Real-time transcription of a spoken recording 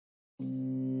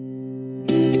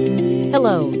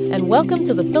Hello, and welcome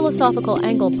to the Philosophical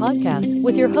Angle podcast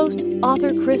with your host,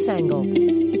 author Chris Angle.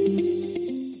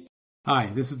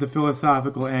 Hi, this is the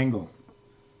Philosophical Angle.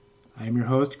 I am your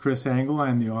host, Chris Angle. I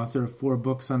am the author of 4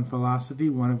 books on philosophy,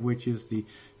 one of which is the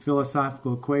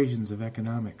Philosophical Equations of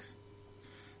Economics.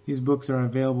 These books are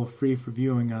available free for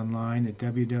viewing online at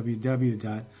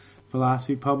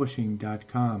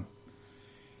www.philosophypublishing.com.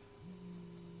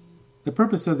 The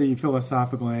purpose of the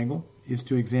Philosophical Angle is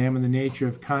to examine the nature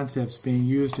of concepts being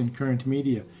used in current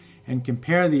media and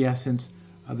compare the essence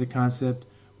of the concept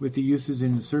with the uses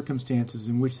and the circumstances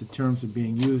in which the terms are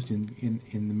being used in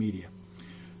the media.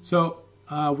 So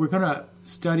we're going to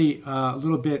study a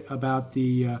little bit about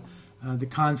the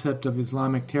concept of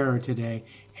Islamic terror today,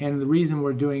 and the reason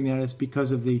we're doing that is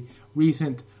because of the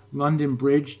recent London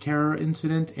Bridge terror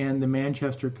incident and the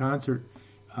Manchester concert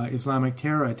Islamic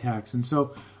terror attacks. And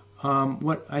so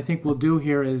what I think we'll do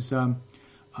here is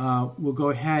we'll go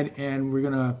ahead and we're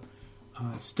going to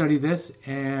study this,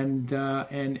 and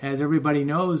as everybody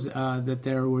knows that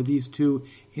there were these 2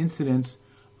 incidents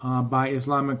by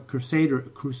Islamic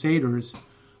crusaders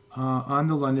on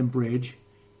the London Bridge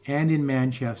and in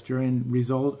Manchester, and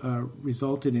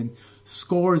resulted in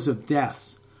scores of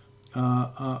deaths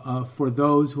for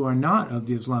those who are not of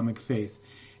the Islamic faith.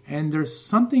 And there's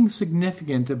something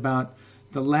significant about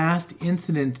the last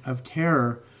incident of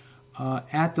terror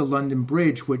at the London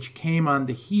Bridge, which came on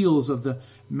the heels of the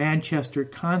Manchester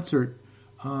concert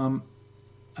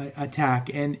attack.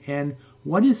 And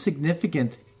what is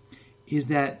significant is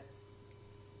that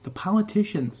the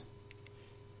politicians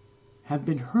have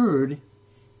been heard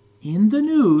in the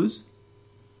news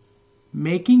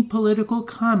making political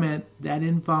comment that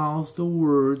involves the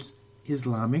words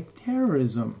Islamic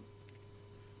terrorism.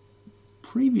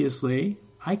 Previously,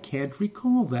 I can't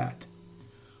recall that.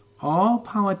 All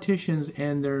politicians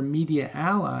and their media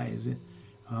allies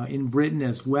in Britain,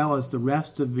 as well as the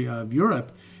rest of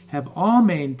Europe, have all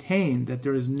maintained that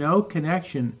there is no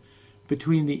connection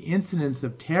between the incidents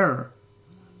of terror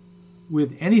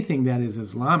with anything that is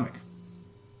Islamic.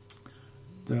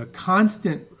 The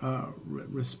constant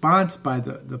response by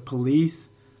the police,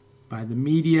 by the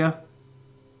media,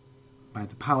 by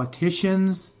the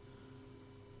politicians,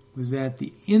 was that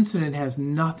the incident has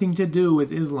nothing to do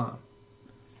with Islam,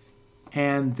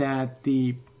 and that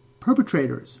the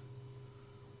perpetrators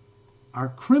are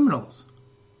criminals,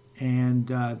 and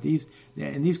these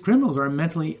criminals are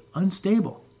mentally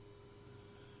unstable.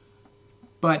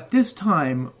 But this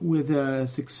time, with a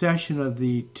succession of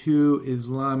the 2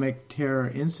 Islamic terror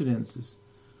incidents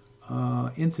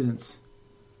at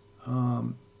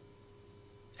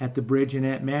the bridge and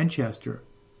at Manchester,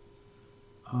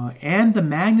 and the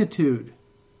magnitude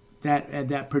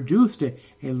that produced a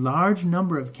large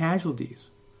number of casualties,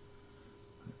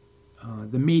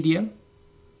 the media,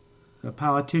 the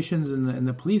politicians, and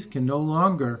the police can no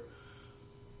longer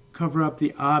cover up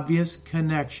the obvious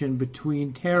connection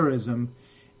between terrorism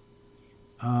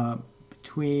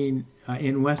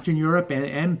in Western Europe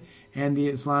and the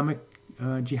Islamic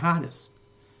jihadists.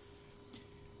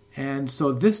 And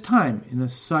so this time, in a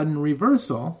sudden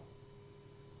reversal,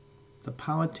 the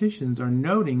politicians are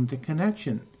noting the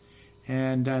connection.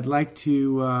 And I'd like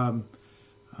to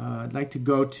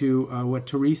go to what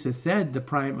Theresa said,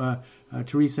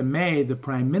 Theresa May, the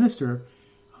Prime Minister,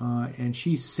 and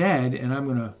she said, and I'm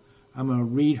gonna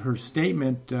read her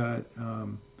statement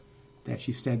that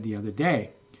she said the other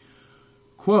day.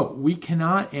 Quote, "We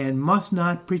cannot and must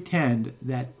not pretend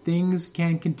that things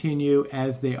can continue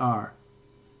as they are.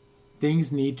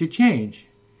 Things need to change,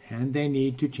 and they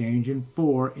need to change in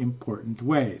 4 important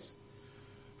ways.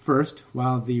 First,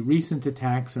 while the recent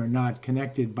attacks are not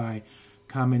connected by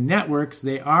common networks,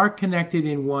 they are connected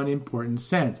in one important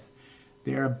sense.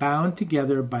 They are bound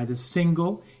together by the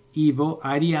single evil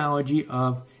ideology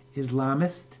of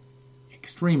Islamist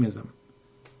extremism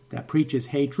that preaches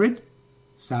hatred,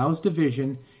 sows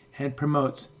division, and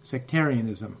promotes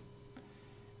sectarianism.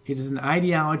 It is an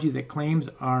ideology that claims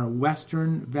our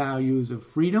Western values of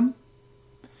freedom,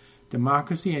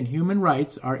 democracy, and human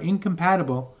rights are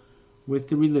incompatible with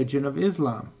the religion of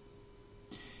Islam.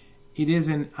 It is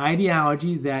an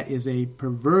ideology that is a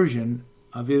perversion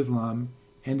of Islam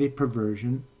and a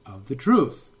perversion of the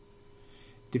truth.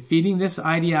 Defeating this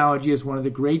ideology is one of the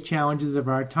great challenges of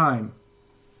our time,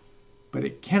 but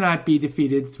it cannot be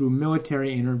defeated through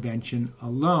military intervention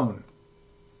alone."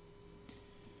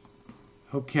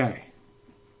 Okay.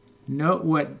 Note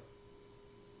what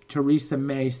Theresa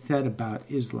May said about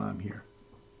Islam here.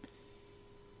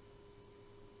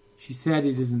 She said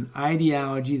it is an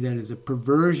ideology that is a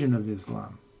perversion of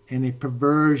Islam and a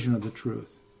perversion of the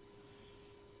truth.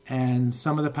 And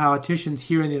some of the politicians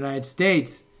here in the United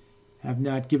States have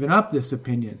not given up this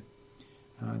opinion,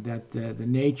 that the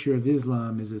nature of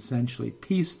Islam is essentially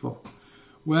peaceful.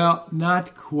 Well,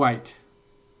 not quite.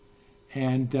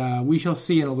 And we shall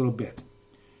see in a little bit.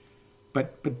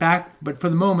 But for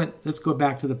the moment, let's go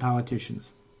back to the politicians.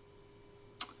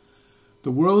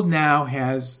 The world now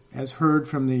has heard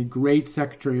from the great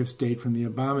Secretary of State from the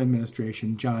Obama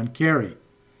administration, John Kerry.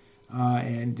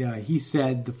 And he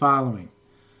said the following: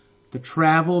 the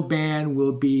travel ban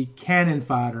will be cannon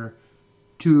fodder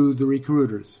to the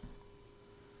recruiters.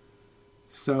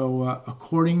 So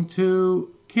according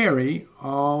to Kerry,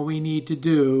 all we need to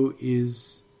do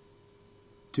is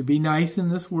to be nice in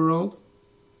this world,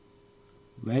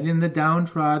 let in the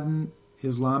downtrodden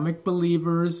Islamic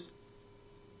believers,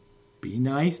 be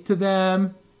nice to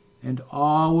them, and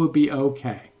all will be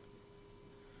okay.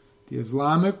 The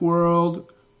Islamic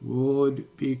world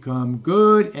would become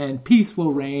good and peace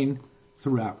will reign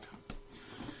throughout.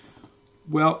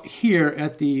 Well, here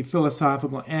at the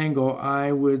Philosophical Angle,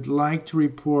 I would like to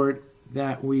report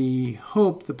that we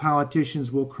hope the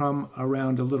politicians will come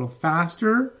around a little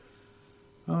faster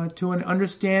to an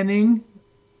understanding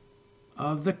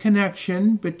of the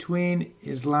connection between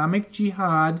Islamic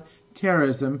jihad,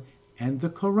 terrorism, and the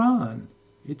Quran,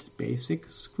 its basic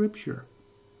scripture.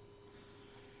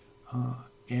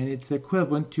 And it's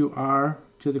equivalent to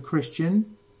the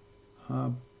Christian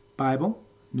Bible,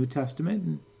 New Testament.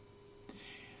 And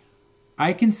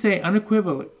I can say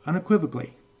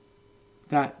unequivocally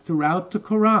that throughout the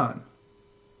Quran,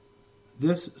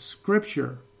 this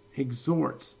scripture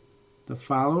exhorts the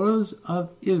followers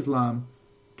of Islam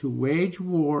to wage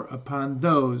war upon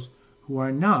those who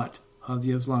are not of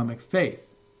the Islamic faith.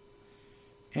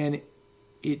 And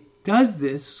it does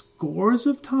this scores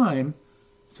of times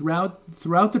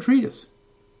throughout the treatise.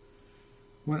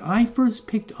 When I first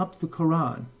picked up the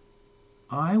Quran,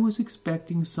 I was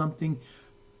expecting something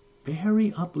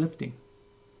very uplifting,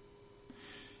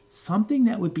 something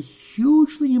that would be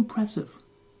hugely impressive.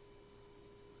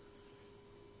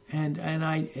 And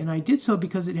I did so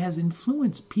because it has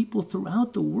influenced people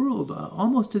throughout the world,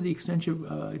 almost to the extent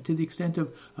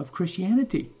of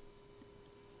Christianity.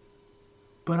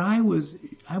 But I was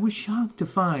shocked to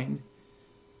find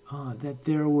that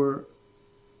there were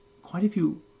quite a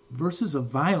few verses of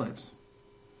violence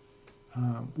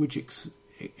which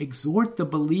exhort the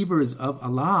believers of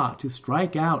Allah to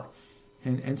strike out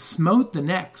and smote the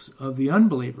necks of the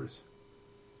unbelievers.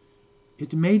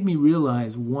 It made me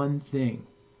realize one thing.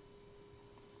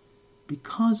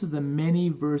 Because of the many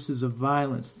verses of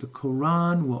violence, the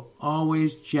Quran will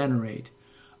always generate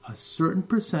a certain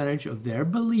percentage of their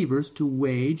believers to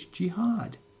wage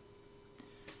jihad.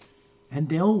 And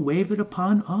they'll wage it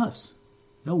upon us.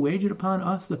 They'll wage it upon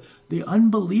us, the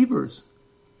unbelievers.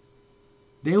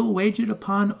 They will wage it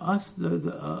upon us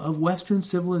of Western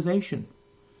civilization.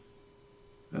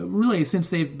 Really, since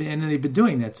they've been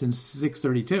doing that since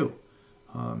 632.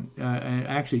 And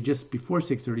actually, just before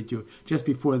 632, just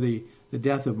before the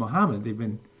death of Muhammad,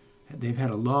 they've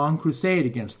had a long crusade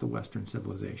against the Western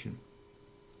civilization.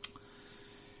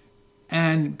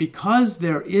 And because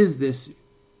there is this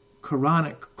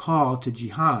Quranic call to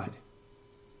jihad,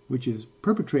 which is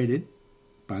perpetrated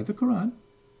by the Quran,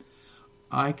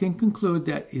 I can conclude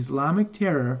that Islamic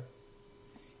terror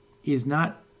is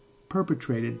not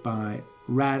perpetrated by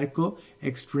radical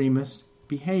extremist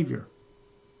behavior.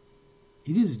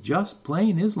 It is just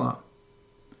plain Islam.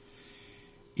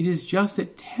 It is just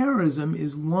that terrorism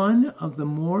is one of the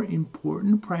more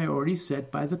important priorities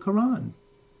set by the Quran.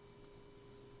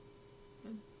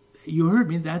 You heard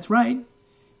me, that's right.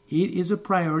 It is a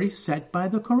priority set by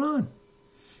the Quran.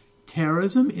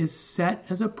 Terrorism is set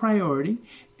as a priority,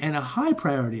 and a high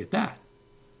priority at that,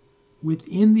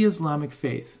 within the Islamic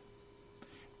faith.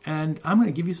 And I'm going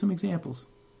to give you some examples.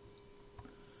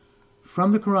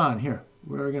 From the Quran, here.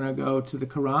 We're going to go to the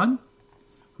Quran.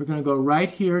 We're going to go right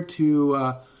here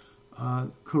to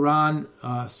Quran,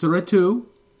 Surah 2,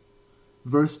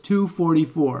 verse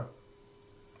 244.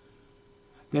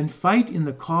 Then fight in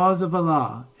the cause of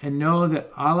Allah, and know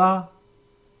that Allah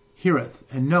heareth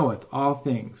and knoweth all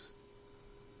things.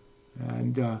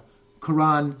 And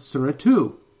Quran, Surah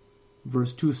 2,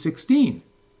 verse 216.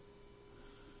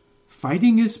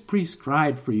 Fighting is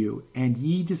prescribed for you, and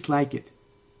ye dislike it.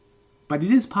 But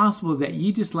it is possible that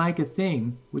ye dislike a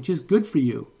thing which is good for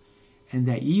you, and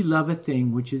that ye love a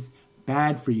thing which is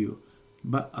bad for you.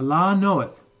 But Allah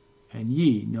knoweth, and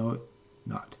ye know it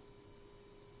not.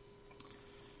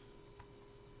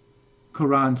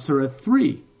 Quran Surah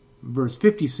 3, verse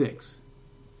 56.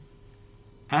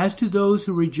 As to those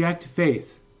who reject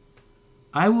faith,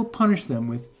 I will punish them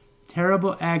with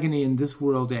terrible agony in this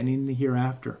world and in the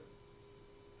hereafter.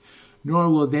 Nor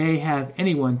will they have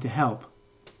anyone to help.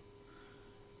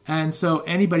 And so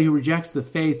anybody who rejects the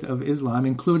faith of Islam,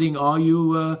 including all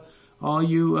you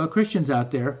Christians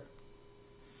out there,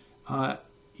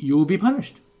 you will be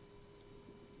punished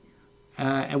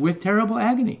with terrible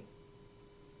agony.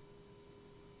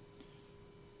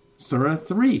 Surah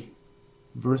 3,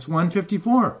 verse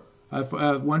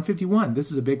 151.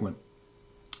 This is a big one.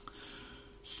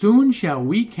 Soon shall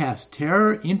we cast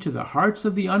terror into the hearts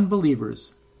of the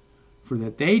unbelievers, for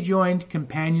that they joined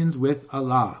companions with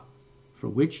Allah, for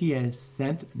which he has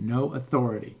sent no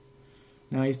authority.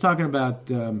 Now he's talking about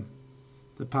the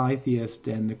polytheists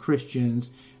and the Christians,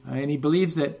 and he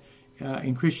believes that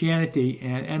in Christianity,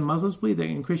 and Muslims believe that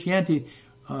in Christianity,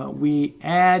 we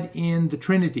add in the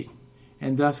Trinity,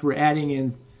 and thus we're adding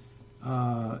in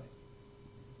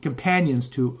companions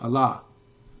to Allah.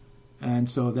 And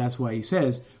so that's why he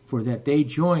says, for that they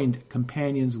joined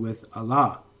companions with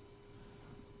Allah.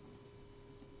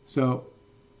 So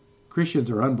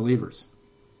Christians are unbelievers.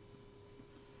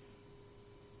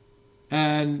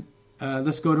 And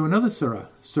let's go to another surah,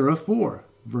 Surah 4,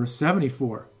 verse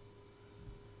 74.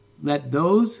 Let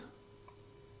those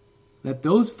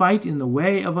fight in the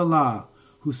way of Allah,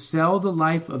 who sell the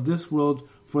life of this world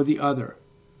for the other.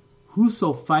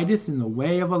 Whoso fighteth in the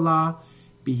way of Allah,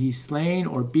 be he slain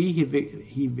or be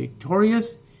he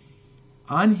victorious,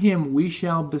 on him we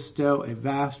shall bestow a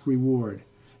vast reward.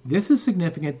 This is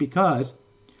significant because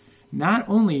not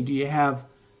only do you have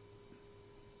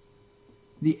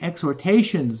the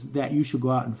exhortations that you should go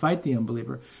out and fight the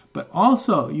unbeliever, but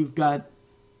also you've got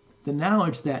the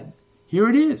knowledge that here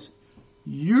it is.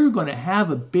 You're going to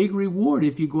have a big reward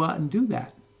if you go out and do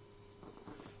that.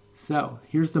 So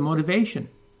here's the motivation.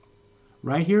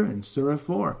 Right here in Surah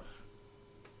 4,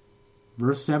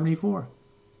 verse 74.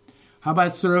 How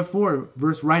about Surah 4,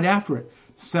 verse right after it,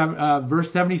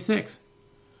 verse 76.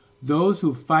 Those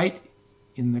who fight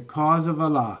in the cause of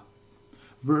Allah.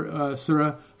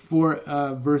 Surah 4,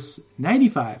 verse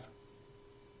 95.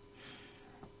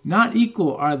 Not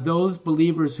equal are those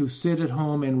believers who sit at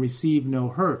home and receive no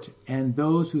hurt, and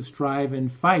those who strive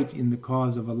and fight in the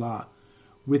cause of Allah,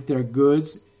 with their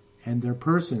goods and their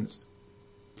persons.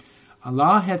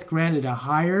 Allah hath granted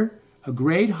a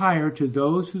grade higher to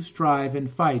those who strive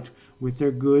and fight with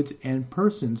their goods and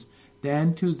persons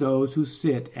than to those who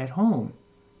sit at home.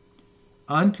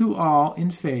 Unto all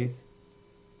in faith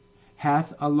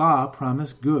hath Allah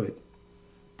promised good,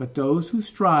 but those who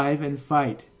strive and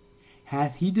fight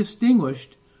hath he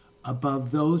distinguished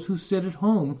above those who sit at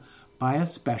home by a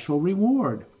special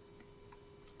reward.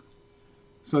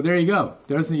 So there you go.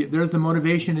 There's the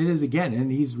motivation. It is again,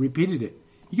 and he's repeated it.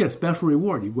 You get a special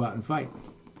reward. You go out and fight.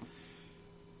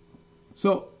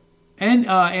 So,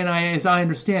 as I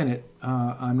understand it,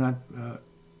 I'm not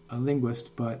a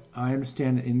linguist, but I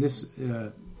understand in this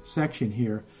section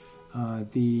here,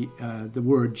 the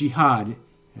word jihad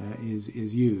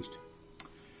is used.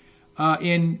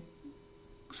 In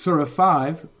Surah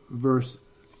 5, verse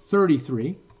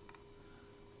 33,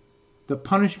 the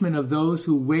punishment of those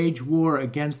who wage war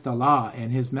against Allah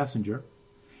and His Messenger,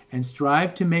 and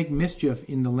strive to make mischief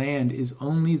in the land is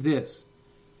only this,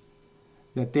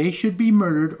 that they should be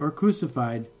murdered or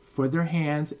crucified, for their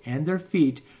hands and their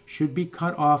feet should be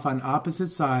cut off on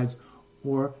opposite sides,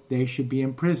 or they should be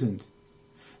imprisoned.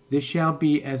 This shall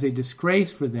be as a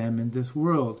disgrace for them in this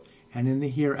world, and in the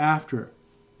hereafter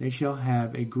they shall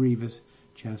have a grievous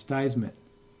chastisement.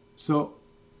 So,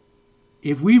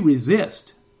 if we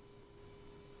resist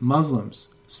Muslims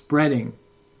spreading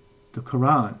the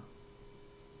Quran,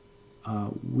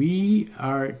 we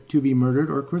are to be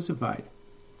murdered or crucified.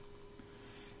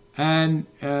 And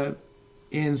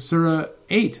in Surah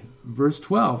 8, verse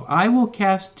 12, I will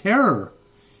cast terror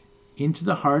into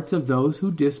the hearts of those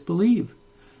who disbelieve.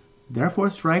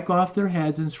 Therefore strike off their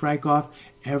heads and strike off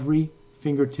every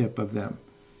fingertip of them.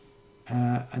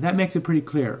 That makes it pretty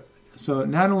clear. So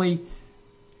not only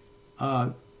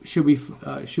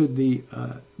should the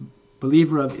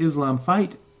believer of Islam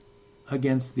fight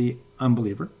against the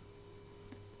unbeliever,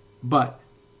 but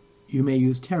you may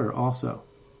use terror also.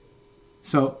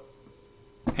 So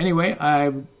anyway,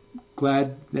 I'm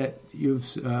glad that you've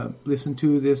listened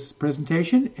to this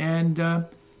presentation, and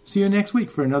see you next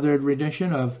week for another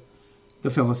edition of the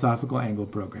Philosophical Angle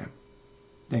program.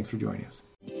 Thanks for joining us.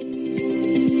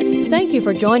 Thank you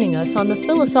for joining us on the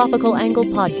Philosophical Angle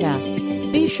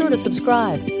podcast. Be sure to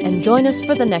subscribe and join us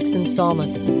for the next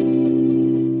installment.